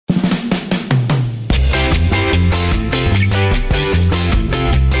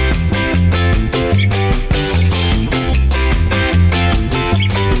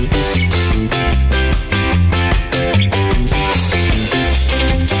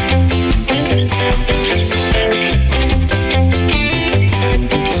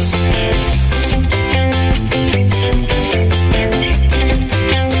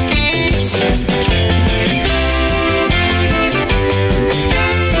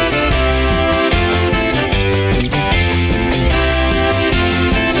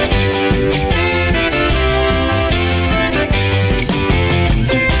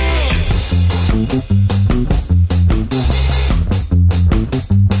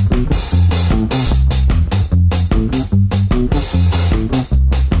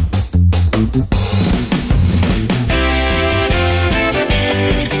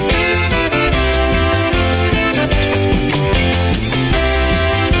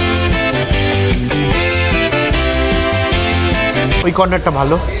ওই কর্নারটা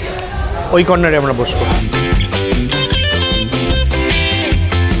ভালো, ওই কর্নারে আমরা বসবো।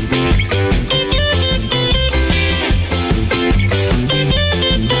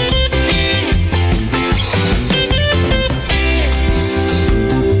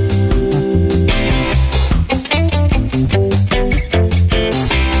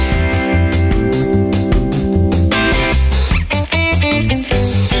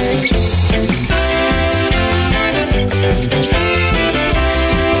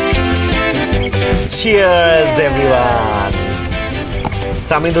 Cheers everyone!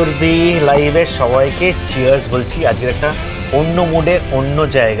 সামিদ উর্ফি লাইভে সবাইকে চিয়ার্স বলছি। আজকের একটা অন্য মুডে অন্য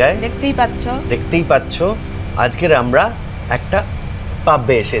জায়গায় দেখতেই পাচ্ছ আজকের আমরা একটা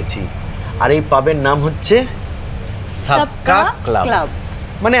পাবে এসেছি, আর এই পাবের নাম হচ্ছে সাবকা ক্লাব।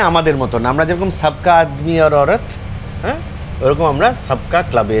 মানে আমাদের মতন, আমরা যেরকম সাবকা আদমি আর औरत, হ্যাঁ, ওরকম আমরা সাবকা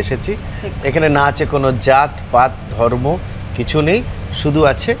ক্লাবে এসেছি। এখানে না আছে কোনো জাত পাত ধর্ম, কিছু নেই, শুধু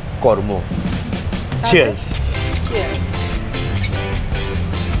আছে কর্ম। চিয়ার্স। চিয়ার্স।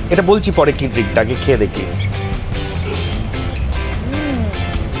 এটা বলছি পরে কি ড্রিঙ্কটা, আগে খেয়ে দেখি।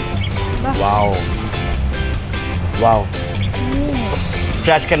 Wow wow.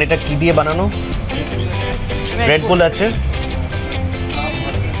 ট্র্যাশ ক্যান, এটা কি দিয়ে বানানো? রেড বুল আছে,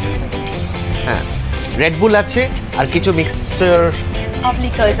 হ্যাঁ রেড বুল আছে, আর কিছু মিক্সচার অফ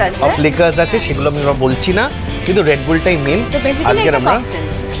লিকার্স আছে, সেগুলো আমি বলছি না, কিন্তু রেড বুলটাই মেন। আজকের আমরা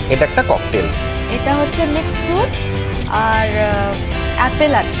এটা একটা ককটেল। এটা হচ্ছে মিক্স ফ্রুটস আর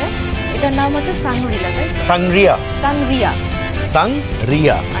অ্যাপেল আছে। এটার নাম হচ্ছে সাংরিয়া। সাংরিয়া সাংরিয়া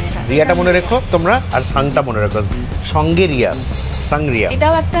সাংরিয়া। আচ্ছা, রিয়াটা মনে রেখো তোমরা, আর সাংটা মনে রেখো, সঙ্গে রিয়া, সাংরিয়া।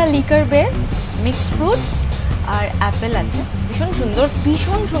 এটাও একটা লিকার বেস, মিক্স ফ্রুটস আর অ্যাপেল আছে। ভীষণ সুন্দর,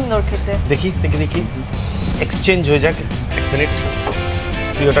 ভীষণ সুন্দর খেতে। দেখি দেখি দেখি, এক্সচেঞ্জ হয়ে যাক এক মিনিট।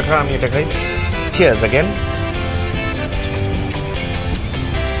 তুই ওটা খা, আমি এটা খাই। Cheers again.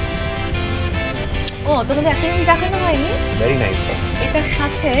 ও, তোমাদের একটা জিনিস দেখানো হয়নি। Very nice. এটার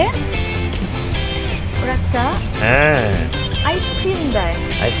সাথে ওরা একটা আইসক্রিম দেয়।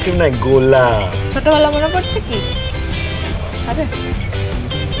 আইসক্রিম না, গোলা। ছোটবেলা মনে পড়ছে কি? আরে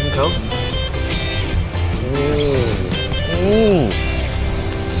তুমি খাও।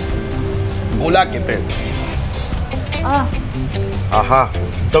 গোলা খেতে আহা।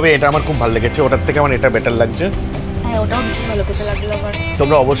 তবে এটা আমার খুব ভালো লেগেছে, ওটার থেকে আমার এটা বেটার লাগছে। হ্যাঁ, ওটাও ভীষণ ভালো খেতে লাগলো আমার।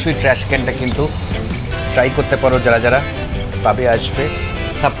 তোমরা অবশ্যই ট্র্যাশ ক্যানটা কিন্তু ট্রাই করতে পারো, যারা যারা পাবে আসবে,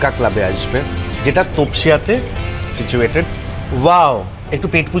 সাবকা ক্লাবে আসবে, যেটা তপসিয়াতে সিচুয়েটেড। ওয়াও, একটু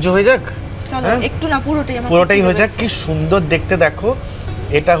পেট পুজো হয়ে যাক। চলো, একটু না, পুরোটাই হয়ে যাক। কি সুন্দর দেখতে দেখো।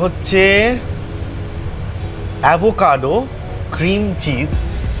 এটা হচ্ছে অ্যাভোকাডো ক্রিম চিজ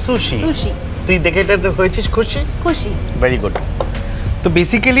সুশি। তুই দেখে এটা হয়েছিস খুশি? খুশি, ভেরি গুড। তো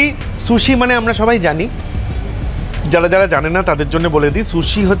বেসিক্যালি সুশি মানে আমরা সবাই জানি, যারা যারা জানে না তাদের জন্য বলে দিই,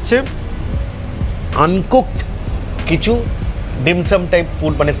 সুশি হচ্ছে আনকুকড কিছু ডিমসাম টাইপ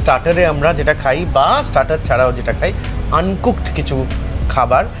ফুড, মানে স্টার্টারে আমরা যেটা খাই বা স্টার্টার ছাড়াও যেটা খাই, আনকুকড কিছু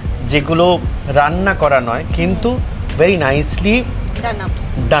খাবার যেগুলো রান্না করা নয়, কিন্তু ভেরি নাইসলি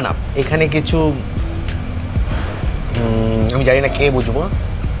ডান আপ। এখানে কিছু আমি জানি না, খেয়ে বুঝবো।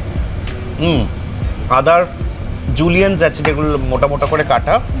 আদার জুলিয়ান্স আছে, যেগুলো মোটা মোটা করে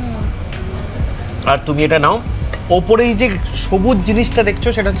কাটা। আর তুমি এটা নাও। ওপরে এই যে সবুজ জিনিসটা দেখছো,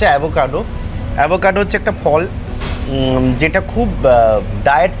 সেটা হচ্ছে অ্যাভোকাডো। অ্যাভোকাডো হচ্ছে একটা ফল যেটা খুব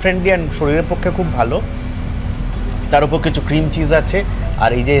ডায়েট ফ্রেন্ডলি অ্যান্ড শরীরের পক্ষে খুব ভালো। তার উপর কিছু ক্রিম চিজ আছে,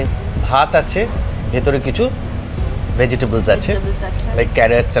 আর এই যে ভাত আছে, ভেতরে কিছু ভেজিটেবলস আছে, like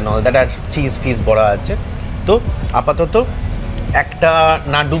carats and all that, R cheese ফিজ বড়া আছে। তো আপাতত একটা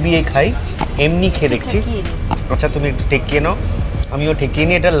না ডুবিয়ে খাই, এমনি খেয়ে দেখছি। আচ্ছা, তুমি একটু ঠেকিয়ে নাও, আমিও ঠেকিয়ে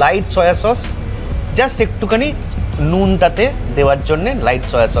নিই। এটা লাইট সয়া সস, জাস্ট একটুখানি নুন তাতে দেওয়ার জন্যে, লাইট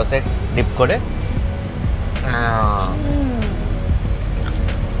সয়া সসে ডিপ করে।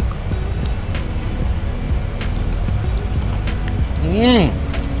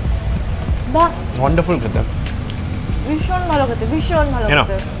 বাহ, ওয়ান্ডারফুল খেতে, ভীষণ ভালো খেতে, ভীষণ ভালো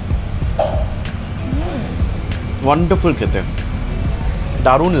খেতে, ওয়ান্ডারফুল খেতে,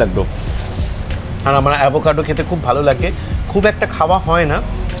 দারুণ লাগলো। আর আমার অ্যাভোকাডো খেতে খুব ভালো লাগে, খুব একটা খাওয়া হয় না,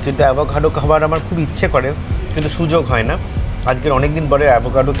 কিন্তু অ্যাভোকাডো খাবার আমার খুব ইচ্ছে করে, কিন্তু সুযোগ হয় না। আজকের অনেক দিন পরে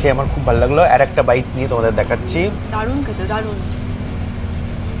অ্যাভোকাডো খেয়ে আমার খুব ভালো লাগলো। আর একটা বাইট নিয়ে তোমাদের দেখাচ্ছি। দারুণ খেতে, দারুণ,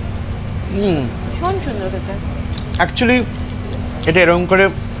 ভীষণ সুন্দর খেতে। অ্যাকচুয়ালি এটা এরকম করে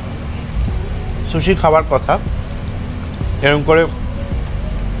সুশি খাবার কথা, এরকম করে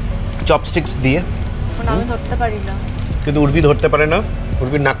চপস্টিক্স দিয়ে। আমি ধরতে পারি না, কিন্তু উর্বি ধরতে পারে না।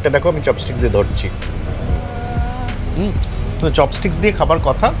 উর্বির নাকটা দেখো, আমি চপস্টিক্স দিয়ে ধরছি। চপস্টিক্স দিয়ে খাবার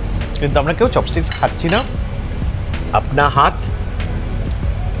কথা, কিন্তু আমরা কেউ চপস্টিক্স খাচ্ছি না। আপনা হাত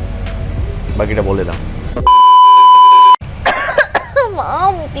বাকিটা বলে দাও। মা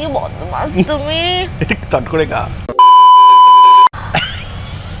কি বদমাস তুমি। ঠিক চট করে খা।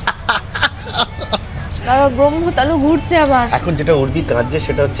 ব্রহ্ম তালু ঘুরছে আবার। এখন যেটা উর্বি কাঁদছে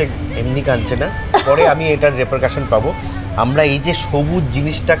সেটা হচ্ছে এমনি কাঁদছে না, পরে আমি এটার রেপারকাশন পাবো। আমরা এই যে সবুজ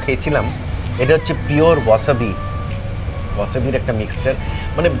জিনিসটা খেয়েছিলাম এটা হচ্ছে পিওর ওয়াসাবি, ওয়াসাবির একটা মিক্সচার,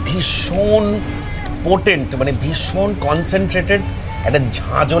 মানে ভীষণ পোটেন্ট, মানে ভীষণ কনসেন্ট্রেটেড একটা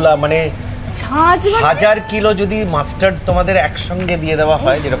ঝাঁঝোলা, মানে ঝাঁঝ 1000 কিলো যদি মাস্টার্ড তোমাদের একসঙ্গে দিয়ে দেওয়া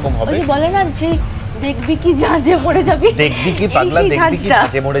হয় যেরকম হবে। বলে না যে দেখবি কি ঝাঁঝে মরে যাবি, দেখবি কি পাগলা, দেখবি কি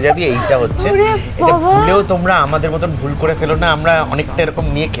ঝাঁঝে মরে যাবি, এইটা হচ্ছে। এটা ভুলেও তোমরা আমাদের মতন ভুল করে ফেলো না, আমরা অনেকটা এরকম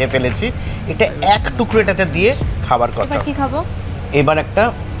নিয়ে খেয়ে ফেলেছি। এটা এক টুকরো এটাতে দিয়ে খাবার কথা। কি খাবো এবার একটা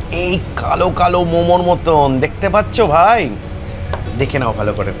এই কালো কালো মোমোর মতন দেখতে পাচ্ছ ভাই, দেখে নাও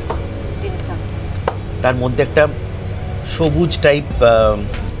ভালো করে। তার মধ্যে একটা সবুজ টাইপ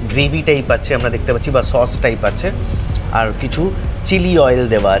গ্রেভি টাইপ আছে আমরা দেখতে পাচ্ছি, বা সস টাইপ আছে, আর কিছু চিলি অয়েল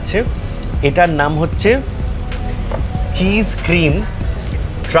দেওয়া আছে। এটার নাম হচ্ছে চিজ ক্রিম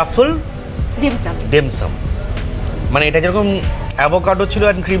ট্রাফল ডিমসাম। মানে এটা যেরকম অ্যাভোকাডো ছিল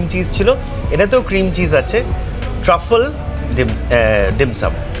আর ক্রিম চিজ ছিল, এটাতেও ক্রিম চিজ আছে, ট্রাফল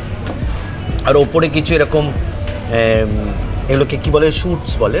ডিমসাম। আর ওপরে কিছু এরকম এগুলোকে কি বলে,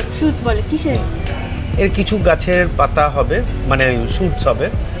 শুটস বলে। শুটস বলে কিসের? এর কিছু গাছের পাতা হবে, মানে শুটস হবে,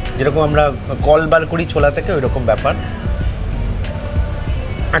 যেরকম আমরা কল বার করি ছোলা থেকে, ওই রকম ব্যাপার।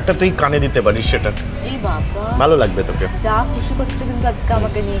 একটা তুই কানে দিতে পারিস, সেটা এই বাবা ভালো লাগবে তোকে। যা খুশি করছে কিন্তু আজকে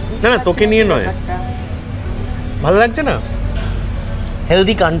আমাকে নিয়ে। না না, তোকে নিয়ে নয়, ভালো লাগছে না,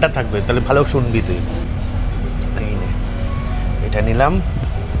 হেলদি কানটা থাকবে, তাহলে ভালো শুনবি তুই। এই নে, এটা নিলাম,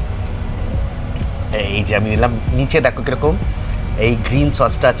 এই যে আমি নিলাম। নিচে দেখো কিরকম এই গ্রিন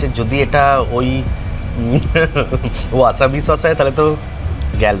সসটা আছে, যদি এটা ওই ওয়াসাবি সস হয় তাহলে তো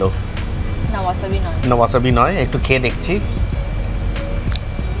গেল। না ওয়াসাবি নয়, না ওয়াসাবি নয়, একটু খেয়ে দেখছি।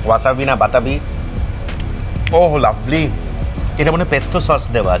 ওয়াসাবি না বাতাবি। ওহ লাভলি, এটা মানে পেস্তো সস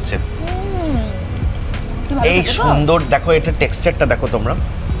দেওয়া আছে। এই সুন্দর দেখো, এটা টেক্সচারটা দেখো তোমরা,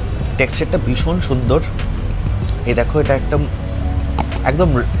 টেক্সচারটা ভীষণ সুন্দর। এই দেখো, এটা একদম একদম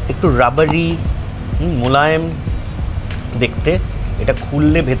একটু রাবারি, মোলায়েম দেখতে। এটা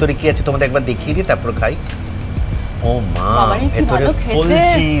খুললে ভেতরে কি আছে তোমাদের একবার দেখিয়ে দিই, তারপর খাই। ও মা, ভেতরে ফুল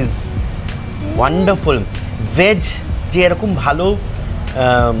চিজ, ওয়ান্ডারফুল। ভেজ যে এরকম ভালো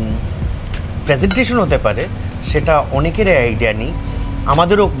প্রেজেন্টেশন হতে পারে সেটা অনেকের আইডিয়া নেই।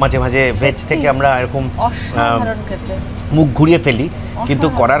 আমাদেরও মাঝে মাঝে ভেজ থেকে আমরা এরকম মুখ ঘুরিয়ে ফেলি, কিন্তু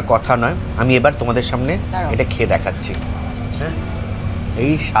করার কথা নয়। আমি এবার তোমাদের সামনে এটা খেয়ে দেখাচ্ছি। হ্যাঁ,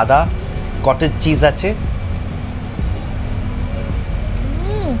 এই সাদা কটেজ চিজ আছে।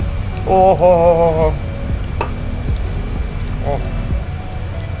 ও হো হো হো,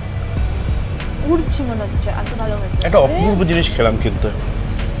 উড়ছি মনে হচ্ছে, এত ভালো খেতে। একটা অপূর্ব জিনিস খেলাম, কিন্তু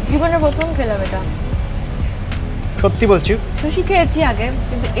জীবনে প্রথম খেলাম এটা, সত্যি বলছি। সুশি খেয়েছি আগে,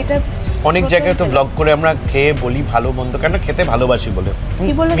 কিন্তু এটা অনেক জায়গায় তো ব্লগ করে আমরা খেয়ে বলি ভালো মন্দ, কেন খেতে ভালোবাসি বলে,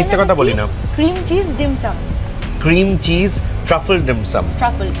 মিথ্যে কথা বলি না। Cream cheese dim sum, cream cheese ট্রাফল dim sum,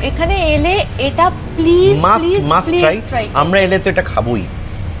 ট্রাফল। এখানে এলে এটা প্লিজ মাস্ট ট্রাই। আমরা এলে তো এটা খাবোই।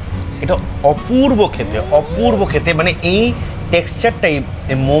 এটা অপূর্ব খেতে, অপূর্ব খেতে। মানে এই টেক্সচারটাই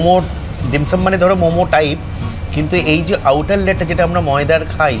মোমো ডিমসাম, মানে ধরো মোমো টাইপ, কিন্তু এই যে আউটার লেয়ারটা যেটা আমরা ময়দার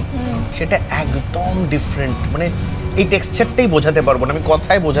খাই সেটা একদম ডিফারেন্ট। মানে এই টেক্সচারটাই বোঝাতে পারবো না, আমি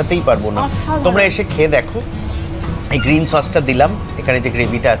কথায় বোঝাতেই পারবো না। তোমরা এসে খেয়ে দেখো। এই গ্রিন সসটা দিলাম, এখানে যে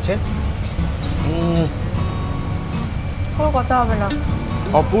গ্রেভিটা আছে, কোনো কথা হবে না,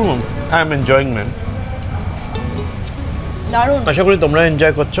 অপূর্ব। আই এম এনজয়িং ম্যান, দারুণ। আশা করি তোমরা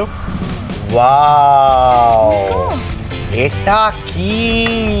এনজয় করছো। ওয়াও, এটা কি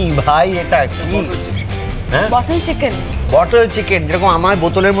ভাই, এটা কি? হ্যাঁ, বটল চিকেন। বটল চিকেন, যেরকম আমার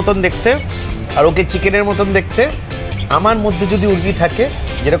বোতলের মতন দেখতে আর ওকে চিকেনের মতন দেখতে। আমার মধ্যে যদি উর্বি থাকে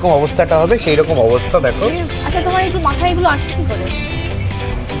যেরকম অবস্থাটা হবে সেই রকম অবস্থা। দেখো, আচ্ছা তোমার একটু মাথায় এগুলো আসছে কি করে?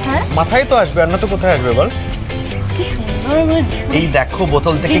 হ্যাঁ, মাথায় তো আসবে, আর না তো কোথায় আসবে বল? কি সুন্দর। এই দেখো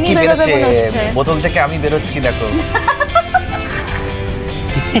বোতল থেকে কি বেরোচ্ছে, বোতল থেকে আমি বেরোচ্ছি দেখো।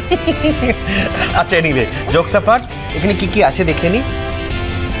 আচ্ছা, এনিওয়ে, জোকস অ্যাপার্ট, এখানে কি কি আছে দেখে নি।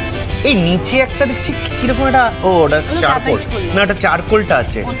 এই নিচে একটা দেখছি কিরকম একটা, ও ওটা চারকোল না, এটা চারকোলটা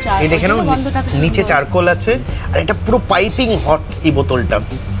আছে। এই দেখে নাও, নিচে চারকোল আছে, আর এটা পুরো পাইপিং হট এই বোতলটা।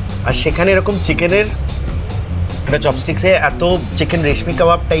 আর সেখানে এরকম চিকেনের একটা চপস্টিক্সে এত চিকেন রেশমি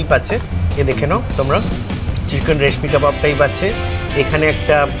কাবাব টাইপ আছে। এ দেখে নাও তোমরা, চিকেন রেশমি কাবাব টাইপ আছে। এখানে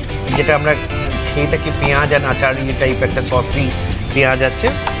একটা যেটা আমরা খেয়ে থাকি পেঁয়াজ আর আচার টাইপ একটা সসি পেঁয়াজ আছে।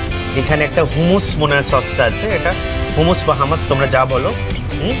 এখানে একটা হুমুস মনে হয় সসটা আছে, এটা হুমুস বা হামাস তোমরা যা বলো।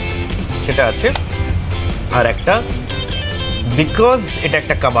 সেটা আছে, আর একটা বিকজ এটা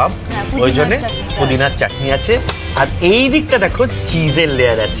একটা কাবাব ওই জন্য পুদিনার চাটনি আছে, আর এই দিকটা দেখো চিজের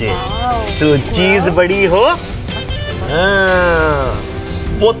লেয়ার আছে। তো চিজ বড়ি হো,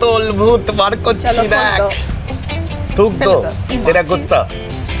 বোতল ভূত বার করছি দেখ, থুক দো তেরা গুস্সা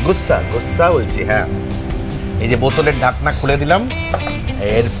গুস্সা গুস্সা বলছি। হ্যাঁ, এই যে বোতলের ঢাকনা খুলে দিলাম,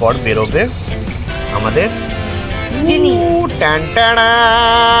 এরপর বেরোবে আমাদের চিনি।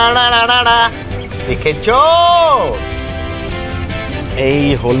 দেখেছো, এই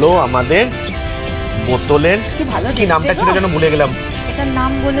হলো আমাদের বোতলের, কি নামটা ছিল যেন ভুলে গেলাম। এটার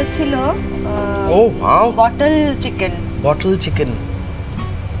নাম বলেছিল ও wow, bottle chicken. Bottle chicken.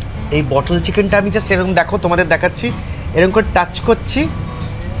 এই বটল চিকেনটা আমি জাস্ট এরকম দেখো তোমাদের দেখাচ্ছি, এরকম করে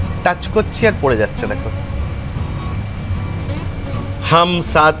টাচ করছি আর পড়ে যাচ্ছে। দেখো, हम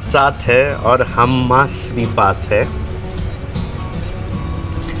साथ साथ है और हमस भी पास है।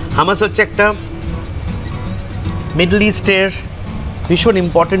 হামাস হচ্ছে একটা মিডল ইস্টের ভীষণ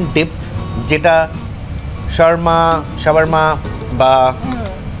ইম্পর্টেন্ট ডিপ, যেটা শাওয়ারমা বা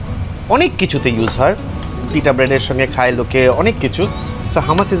অনেক কিছুতে ইউজ হয়, পিটা ব্রেডের সঙ্গে খায় লোকে অনেক কিছু। So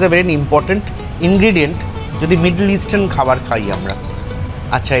Hamas is a very important ingredient যদি মিডল ইস্টার্ন খাবার খাই আমরা।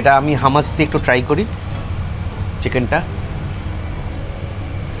 আচ্ছা, এটা আমি হামাস দিয়ে একটু ট্রাই করি চিকেনটা।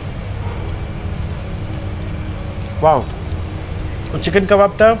 ওয়াও, চিকেন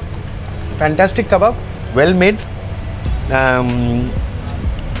কাবাবটা ফ্যান্টাস্টিক কাবাব, ওয়েল মেড।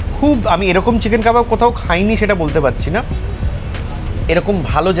 খুব, আমি এরকম চিকেন কাবাব কোথাও খাইনি সেটা বলতে পারছি না, এরকম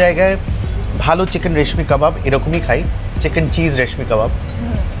ভালো জায়গায় ভালো চিকেন রেশমি কাবাব এরকমই খাই, চিকেন চিজ রেশমি কাবাব।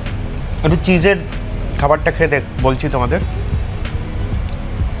 একটু চিজের খাবারটা খেয়ে বলছি তোমাদের।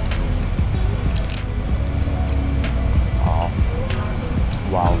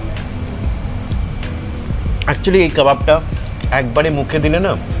 ওয়াও, অ্যাকচুয়ালি এই কাবাবটা একবারে মুখে দিলে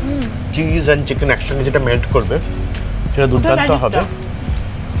না, চিজ অ্যান্ড চিকেন একসঙ্গে যেটা মেল্ট করবে সেটা দুর্দান্ত হবে।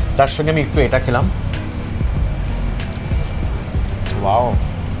 তার সঙ্গে আমি একটু এটা খেলাম। ওয়াও,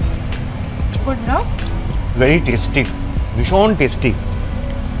 ভেরি টেস্টি, ভীষণ টেস্টি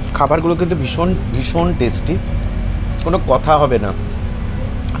খাবারগুলো, কিন্তু ভীষণ ভীষণ টেস্টি, কোনো কথা হবে না।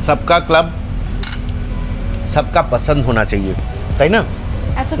 সবকা ক্লাব সবকা পছন্দ হোনা চাইয়ে, তাই না?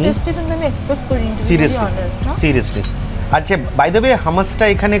 এত টেস্টি কিন্তু আমি এক্সপেক্ট করিনি, সিরিয়াসলি। আচ্ছা, বাই দ্য ওয়ে, হামাসটা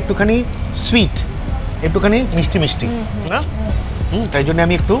এখানে একটুখানি সুইট, একটুখানি মিষ্টি মিষ্টি না, তাই জন্য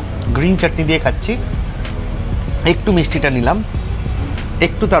আমি একটু গ্রিন চাটনি দিয়ে খাচ্ছি। একটু মিষ্টিটা নিলাম,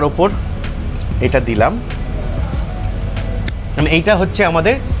 একটু তার ওপর এটা দিলাম। এইটা হচ্ছে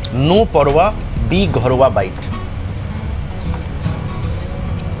আমাদের নো পরোয়া বি ঘরোয়া বাইট।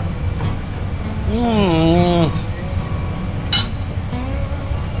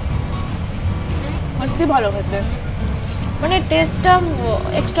 অতি ভালো খেতে, মানে টেস্টটা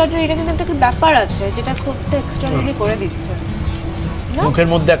এক্সট্রাঅর্ডিনারি, এটা কিন্তু একটা ব্যাপার আছে যেটা খুব এক্সট্রাঅর্ডিনারি করে দিচ্ছে। মুখের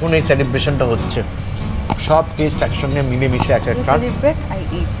মধ্যে এখন এই সেলিব্রেশনটা হচ্ছে, সব টেস্ট একসঙ্গে মিলে মিশে এক একটা। Celebrate I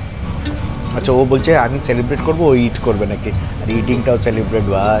eat. আচ্ছা, ও বলছে আমি সেলিব্রেট করবো, ও ইট করবে নাকি? আর ইটিংটাও সেলিব্রেট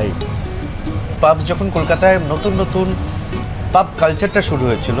ভাই। পাব যখন কলকাতায় নতুন নতুন পাব কালচারটা শুরু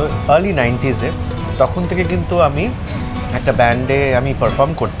হয়েছিল আর্লি 90s-এ, তখন থেকে কিন্তু আমি একটা ব্যান্ডে আমি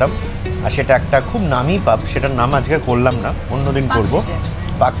পারফর্ম করতাম, আর সেটা একটা খুব নামি পাব, সেটার নাম আজকে করলাম না, অন্যদিন করবো।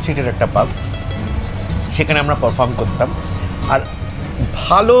 পার্ক স্ট্রিটের একটা পাব, সেখানে আমরা পারফর্ম করতাম। আর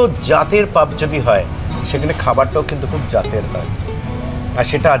ভালো জাতের পাব যদি হয় সেখানে খাবারটাও কিন্তু খুব জাতের হয়, আর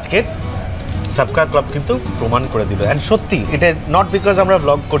সেটা আজকের সাবকা ক্লাব কিন্তু প্রমাণ করে দিল। অ্যান্ড সত্যি এটা নট বিকজ আমরা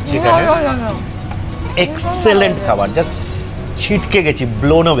ব্লগ করছি এখানে, এক্সেলেন্ট খাবার, জাস্ট ছিটকে গেছি,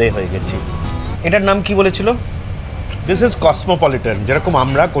 ব্লোন অ্যাওয়ে হয়ে গেছি। এটার নাম কি বলেছিল? This is Cosmopolitan. যেরকম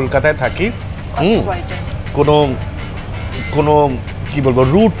আমরা কলকাতায় থাকি, কোনো কোনো কি বলবো,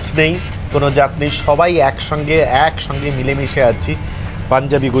 রুটস নেই, কোনো জাত নেই, সবাই একসঙ্গে মিলেমিশে আছি।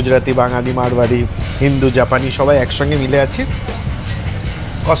 পাঞ্জাবি, গুজরাটি, বাঙালি, মারওয়াড়ি, হিন্দু, জাপানি সবাই একসঙ্গে মিলে আছি।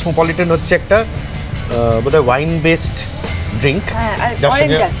 কসমোপলিটন হচ্ছে একটা বোধহয় ওয়াইন বেসড ড্রিঙ্ক, যার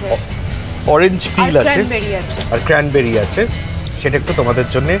সঙ্গে অরেঞ্জ পিল আছে আর ক্র্যানবেরি আছে। সেটা একটু তোমাদের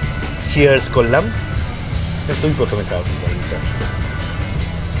জন্য চিয়ার্স করলাম। তুই প্রথমে খাও ওয়াইনটা।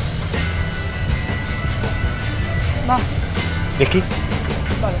 দেখি,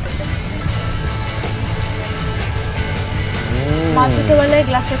 ছোটবেলায়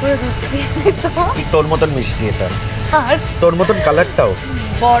গ্লাসে করে দুধ দিয়ে দিত, তোর মতন মিষ্টি এটা, আর তোর মতন কালারটাও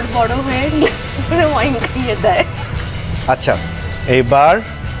বড় হয়ে গ্লাসে করে ওয়াইন খাইয়ে দেয়। আচ্ছা, এবার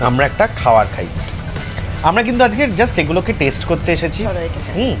আমরা একটা খাবার খাই। আমরা কিন্তু আজকে জাস্ট এগুলোকে টেস্ট করতে এসেছি,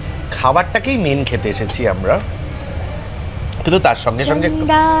 খাবারটাকেই মেন খেতে এসেছি আমরা, কিন্তু তার সঙ্গে সঙ্গে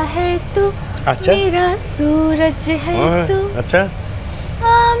একটু আচ্ছা, আচ্ছা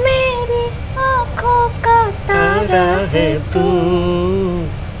मेरी आँखों का तारा है तू।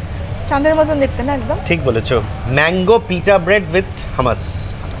 চাঁদের মতন দেখতে না একদম? ঠিক বলেছো। ম্যাঙ্গো পিটা ব্রেড উইথ হামাস,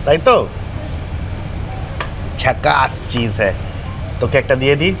 তাই তো? ঝাকাস চিজ হ্যাঁ। তোকে একটা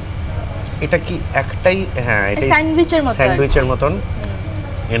দিয়ে দিই। এটা কি একটাই? হ্যাঁ এটা স্যান্ডউইচের মতন। স্যান্ডউইচের মতন।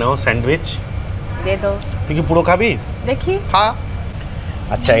 ইউ নো স্যান্ডউইচ দে দাও। তুই কি পুরো খাবি? দেখি। খা।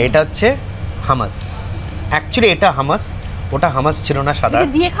 আচ্ছা এটা হচ্ছে হামাস। অ্যাকচুয়ালি এটা হামাস, ওটা হামাস ছিল না, সাদা।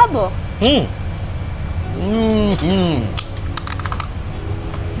 এটা দিয়ে খাবো? হুম হুম।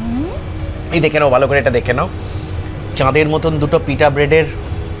 এই দেখে নাও, ভালো করে এটা দেখে নাও। চাঁদের মতন দুটো পিটা ব্রেডের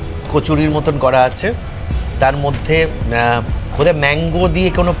কচুরির মতন করা আছে, তার মধ্যে বোধহয় ম্যাঙ্গো দিয়ে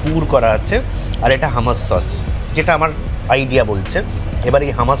কোনো পুর করা আছে, আর এটা হামাস সস, যেটা আমার আইডিয়া বলছে। এবার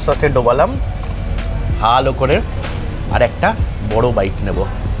এই হামাস সসে ডোবালাম ভালো করে, আর একটা বড় বাইট নেব।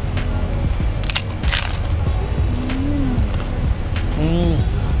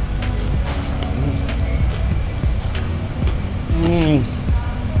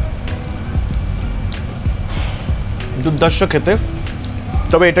 দুর্ধর্ষ খেতে।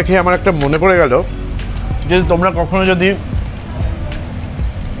 তবে এটা খেয়ে আমার একটা মনে পড়ে গেল যে তোমরা কখনো যদি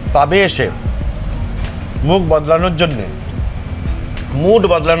পাবে এসে মুড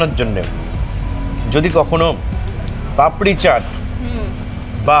বদলানোর জন্যে যদি কখনো পাপড়ি চাট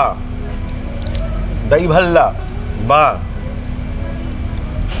বা দই ভাল্লা বা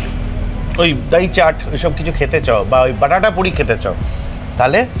ওই দই চাট ওইসব কিছু খেতে চাও, বা ওই বাটাটা পুরি খেতে চাও,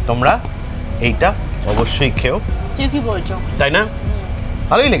 তাহলে তোমরা এইটা অবশ্যই খেও। কি বলছো? তাই না?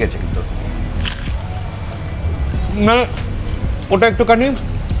 ভালোই লেগেছে কিন্তু। না ওটা একটুখানি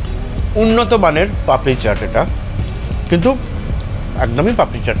উন্নত মানের পাপড়ি চাট, এটা কিন্তু একদমই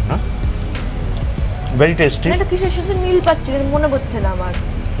পাপড়ি চাট না। Very tasty. এটা কিসের সাথে মিল পাচ্ছে কিন্তু মনে পড়ছে না আমার।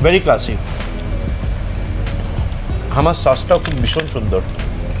 Very classy. আমার সসটাও খুব ভীষণ সুন্দর।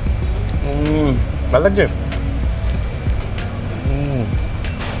 ভালো লাগছে।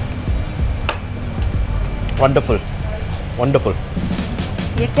 Wonderful wonderful.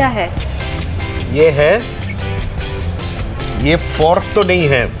 ये क्या है? ये फॉर्क तो नहीं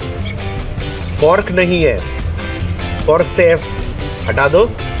है, फॉर्क नहीं है, फॉर्क से एफ हटा दो।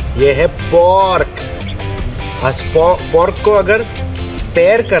 ये है पॉर्क। पॉर्क को अगर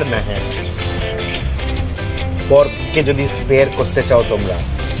स्पेयर करना है, पॉर्क के যদি স্পেয়ার করতে চাও তোমরা,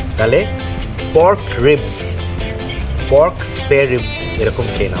 তাহলে pork ribs, pork spare ribs এরকম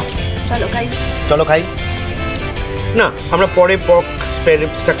খেয়ে নাও। চলো খাই। না আমরা পরে পর্ক স্পেয়ার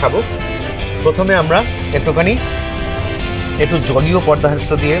রিবসটা খাবো। প্রথমে আমরা একটু জলীয় পদার্থ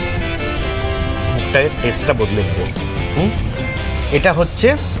দিয়ে মুখটার টেস্টটা বদলে নেব। এটা হচ্ছে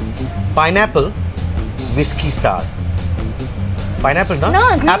পাইনঅ্যাপল উইস্কি সার। পাইনঅ্যাপল না,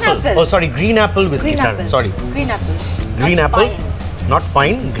 Apple. O sorry, green Apple whisky sir. Sorry, green Apple, not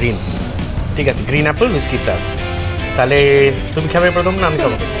pine, green. ঠিক আছে, গ্রিন অ্যাপল উইস্কি সার। তাহলে তুমি খাবে প্রথম না আমি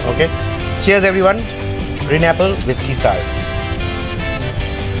খাবো? ওকে, cheers everyone. Green Apple whisky সার।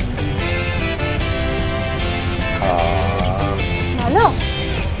 ভালো,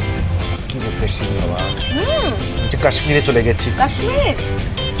 কি রিফ্রেশিং বাবা। হচ্ছে কাশ্মীরে চলে গেছি। কাশ্মীর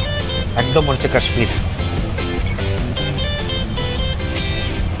একদম মনে হচ্ছে কাশ্মীর।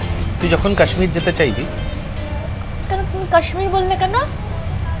 তুই যখন কাশ্মীর যেতে চাইবি, কেন তুমি কাশ্মীর বললে কেন?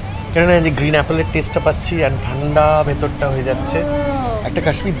 কেননা এই যে গ্রিন অ্যাপেলের টেস্টটা পাচ্ছি আর ঠান্ডা ভেতরটা হয়ে যাচ্ছে। একটা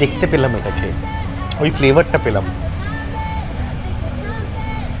কাশ্মীর দেখতে পেলাম এটা খেয়ে, ওই ফ্লেভারটা পেলাম।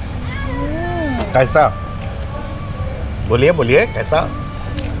 कैसा बोलिए बोलिए कैसा?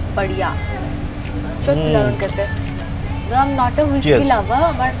 बढ़िया। সত্যি দারুণ খেতে। I am not a whisky lover,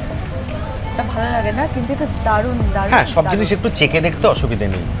 but এটা ভালো লাগে না, কিন্তু এটা দারুণ দারুণ। হ্যাঁ, সব জিনিস একটু চেখে দেখতে অসুবিধা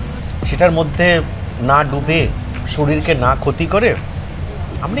নেই। সেটার মধ্যে না ডুবে শরীরকে না ক্ষতি করে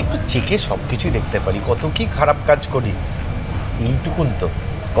আমরা একটু চেখে সব কিছুই দেখতে পারি। কত কি খারাপ কাজ করি, এইটুকুন তো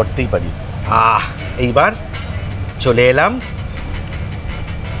করতেই পারি। এইবার চলে এলাম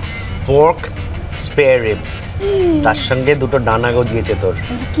পর্ক স্পেয়ার রিবস, তার সঙ্গে দুটো ডানা গজিয়েছে। তোর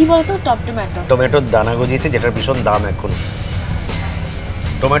কি বলতো? টমেটোর দানা গজিয়েছে, যেটার ভীষণ দাম এখন।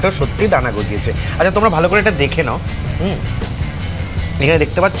 টমেটোর সত্যি দানা গজিয়েছে। আচ্ছা তোমরা ভালো করে এটা দেখে নাও। এখানে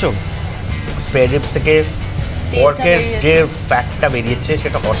দেখতে পাচ্ছ স্পেয়ার রিবস থেকে পর্কের যে ফ্যাটটা বেরিয়েছে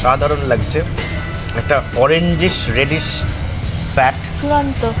সেটা অসাধারণ লাগছে। একটা অরেঞ্জিশ রেডিশ ফ্যাট,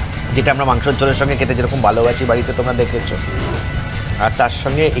 যেটা আমরা মাংসের ঝোলের সঙ্গে খেতে যেরকম ভালোবাসি বাড়িতে, তোমরা দেখেছো। আর তার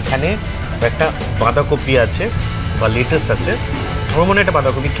সঙ্গে এখানে একটা বাঁধাকপি আছে বা লেটাস আছে। আমার মনে হয় এটা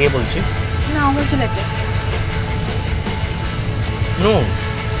বাঁধাকপি, কে বলছি? না, আমার হচ্ছে লেটাস। নো,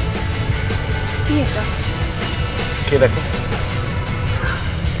 কি এটা? কে দেখো।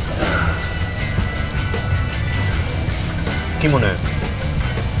 কি মনে হয়?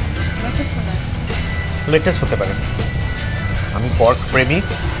 লেটেস মনে হয়। লেটেস্ট হতে পারে। আমি পর্ক প্রেমী।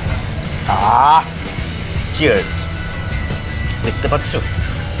 চিয়ার্স। দেখতে পাচ্ছ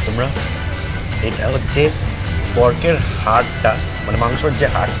তোমরা, এটা হচ্ছে পর্কের হাড়টা, মানে মাংসর যে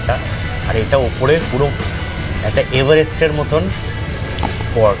হাড়টা, আর এটা ওপরে পুরো একটা এভারেস্টের মতন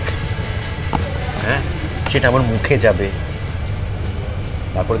পর্ক। হ্যাঁ, সেটা আমার মুখে যাবে,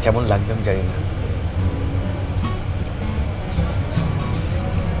 তারপর কেমন লাগবে আমি জানি না।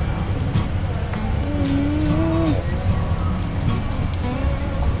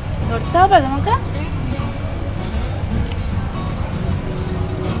 ধরতে হবে তোমাকে?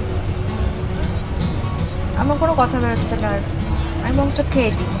 আমার কোনো কথা বেরোচ্ছে না আর, আমি মঞ্চ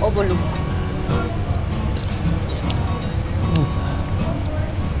খেয়ে দিই, ও বলুক।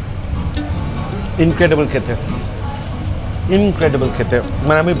 ইনক্রেডিবল খেতে, ইনক্রেডিবল খেতে,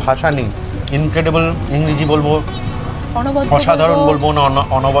 মানে আমি ভাষা নেই। ইনক্রেডিবল ইংরেজি বলবো, অসাধারণ বলবো না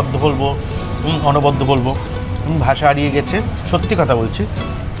অনবদ্য বলবো, অনবদ্য বলবো, ভাষা হারিয়ে গেছে। সত্যি কথা বলছি,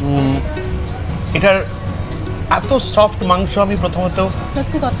 এটার এত সফট মাংস আমি প্রথমত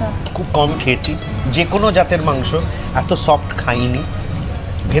সত্যি কথা খুব কম খেয়েছি। যে কোনো জাতের মাংস এত সফট খাইনি।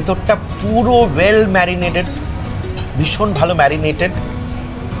 ভেতরটা পুরো ওয়েল ম্যারিনেটেড, ভীষণ ভালো ম্যারিনেটেড,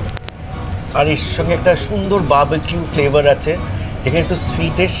 আর এর সঙ্গে একটা সুন্দর বারবিকিউ ফ্লেভার আছে, যেখানে একটু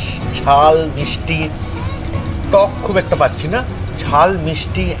সুইটিশ, ঝাল, মিষ্টি, টক খুব একটা পাচ্ছি না, ঝাল,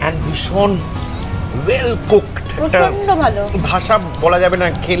 মিষ্টি অ্যান্ড ভীষণ ওয়েল কুকড। প্রচন্ড ভালো, ভাষা বলা যাবে না,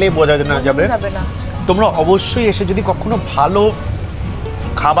 খেলে বোঝা না যাবে। তোমরা অবশ্যই এসে যদি কখনো ভালো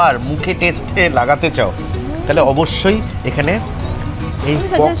খাবার মুখে টেস্টে লাগাতে চাও, তাহলে অবশ্যই এখানে এই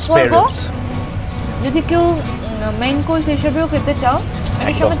পর্ক স্পেয়ার রিবস। যদি কেউ মেইন কোর্স হিসেবেও খেতে চাও,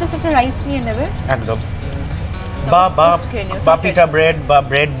 এর সঙ্গে জাস্ট একটা রাইস নিয়ে নেবে একদম, বা বা বা পিটা ব্রেড বা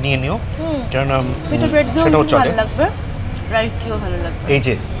ব্রেড নিয়ে নিও, কারণ পিটা ব্রেড দিয়েও সেটাও চলে, ভালো লাগবে, রাইস দিয়েও ভালো লাগবে। এই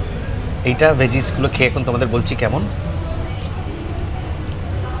যে এইটা ভেজিসগুলো খেয়ে এখন তোমাদের বলছি কেমন।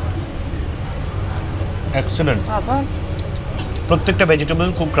 এক্সেলেন্ট, বাবা প্রত্যেকটা ভেজিটেবল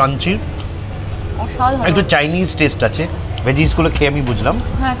খুব ক্রাঞ্চি, অসাধারণ। একটু চাইনিজ টেস্ট আছে ভেজিসগুলো খেয়ে, আমি বুঝলাম।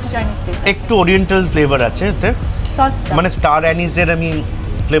 হ্যাঁ, একটু চাইনিজ টেস্ট, একটু ওরিয়েন্টাল ফ্লেভার আছে এতে, সসটা মানে স্টার অ্যানিজের আমি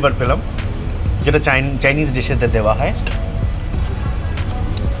ফ্লেভার পেলাম, যেটা চাইনিজ ডিশেতে দেওয়া হয়।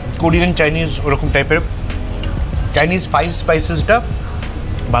 কোরিয়ান চাইনিজ ওরকম টাইপের, চাইনিজ 5 স্পাইসেসটা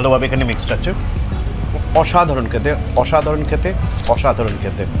ভালোভাবে এখানে মিক্সড আছে। অসাধারণ খেতে, অসাধারণ খেতে, অসাধারণ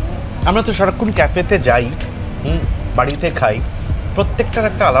খেতে। আমরা তো সারাক্ষণ ক্যাফেতে যাই, বাড়িতে খাই, প্রত্যেকটার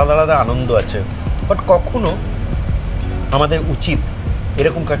একটা আলাদা আলাদা আনন্দ আছে, বাট কখনো আমাদের উচিত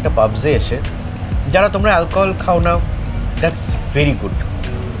এরকম কয়েকটা পাবসে এসে, যারা তোমরা অ্যালকোহল খাও না, দ্যাটস ভেরি গুড,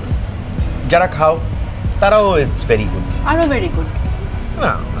 যারা খাও তারাও ইটস ভেরি গুড, আরও ভেরি গুড,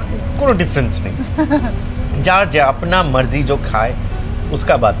 না কোনো ডিফারেন্স নেই। যার যে আপনা মর্জি जो खाए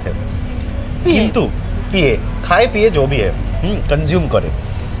उसका बात है, কিন্তু পিয়ে খায়, পিয়ে जो भी है কনজিউম করে,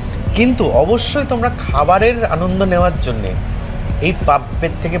 কিন্তু অবশ্যই তোমরা খাবারের আনন্দ নেওয়ার জন্যে এই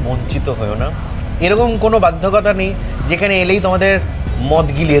পাবের থেকে বঞ্চিত হয়েও না। এরকম কোনো বাধ্যকতা নেই যেখানে এলেই তোমাদের মদ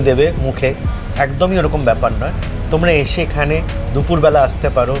গিলিয়ে দেবে মুখে, একদমই ওরকম ব্যাপার নয়। তোমরা এসে এখানে দুপুরবেলা আসতে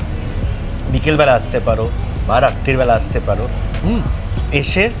পারো, বিকেলবেলা আসতে পারো, বা রাত্রিবেলা আসতে পারো,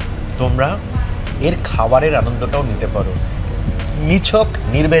 এসে তোমরা এর খাবারের আনন্দটাও নিতে পারো। নিছক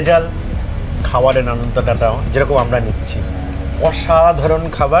নির্ভেজাল খাবারের আনন্দটাও যেরকম আমরা নিচ্ছি। অসাধারণ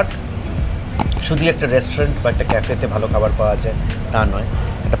খাবার, শুধু একটা রেস্টুরেন্ট বা একটা ক্যাফেতে ভালো খাবার পাওয়া যায় তা নয়,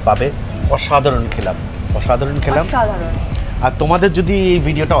 এটা পাবে। অসাধারণ খেলাম, অসাধারণ খেলাম। আর তোমাদের যদি এই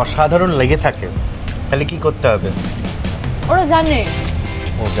ভিডিওটা অসাধারণ লেগে থাকে, তাহলে কি করতে হবে? ওরা জানে।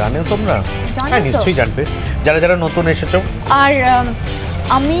 ও জানে তোমরা? হ্যাঁ, নিশ্চয়ই জানবে, যারা যারা নতুন এসেছো। আর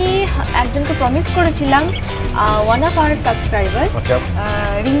আমি একজনকে প্রমিস করেছিলাম, one of our subscribers,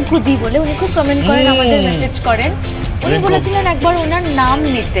 Rinku দি বলে, উনি খুব কমেন্ট করেন, আমাদের মেসেজ করেন, উনি বলেছিলেন একবার ওনার নাম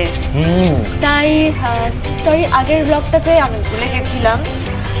নিতে। তাই সরি, আগের ব্লগটাতে আমি ভুলে গেছিলাম,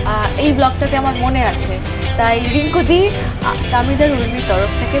 এই ব্লগটাতে আমার মনে আছে। তাই রিঙ্কু দি, সামিদার উর্মির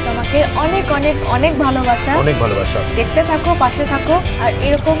তরফ থেকে তোমাকে অনেক অনেক অনেক ভালোবাসা, অনেক ভালোবাসা। দেখতে থাকো, পাশে থাকো, আর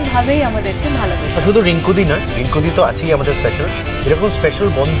এরকম ভাবেই আমাদেরকে ভালোবাসো। শুধু রিঙ্কুদি নয়, রিঙ্কুদি তো আছেই আমাদের স্পেশাল, এরকম স্পেশাল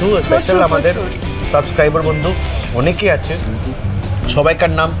বন্ধু, স্পেশাল আমাদের সাবস্ক্রাইবার বন্ধু অনেকেই আছে।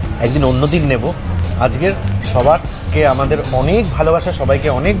 সবাইকার নাম একদিন অন্যদিন নেব। আজকের সবাইকে আমাদের অনেক ভালোবাসা, সবাইকে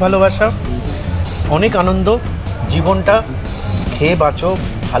অনেক ভালোবাসা, অনেক আনন্দ। জীবনটা খেয়ে বাঁচো,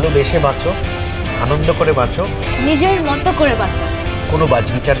 ভালোবেসে বাঁচো, আনন্দ করে বাঁচো, নিজের মতো করে বাঁচো, কোনো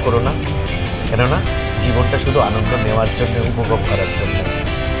বাজবিচার করো না, কেননা জীবনটা শুধু আনন্দ নেওয়ার জন্য, উপভোগ করার জন্য।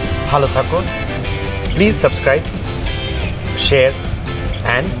 ভালো থাকো, please subscribe, share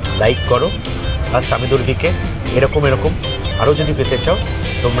and like করো। আর সামিদুর দিকে এরকম আরও যদি পেতে চাও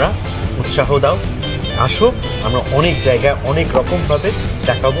তোমরা উৎসাহ দাও, আসো, আমরা অনেক জায়গায় অনেক রকমভাবে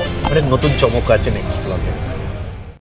দেখাবো, অনেক নতুন চমক আছে নেক্সট ব্লগে।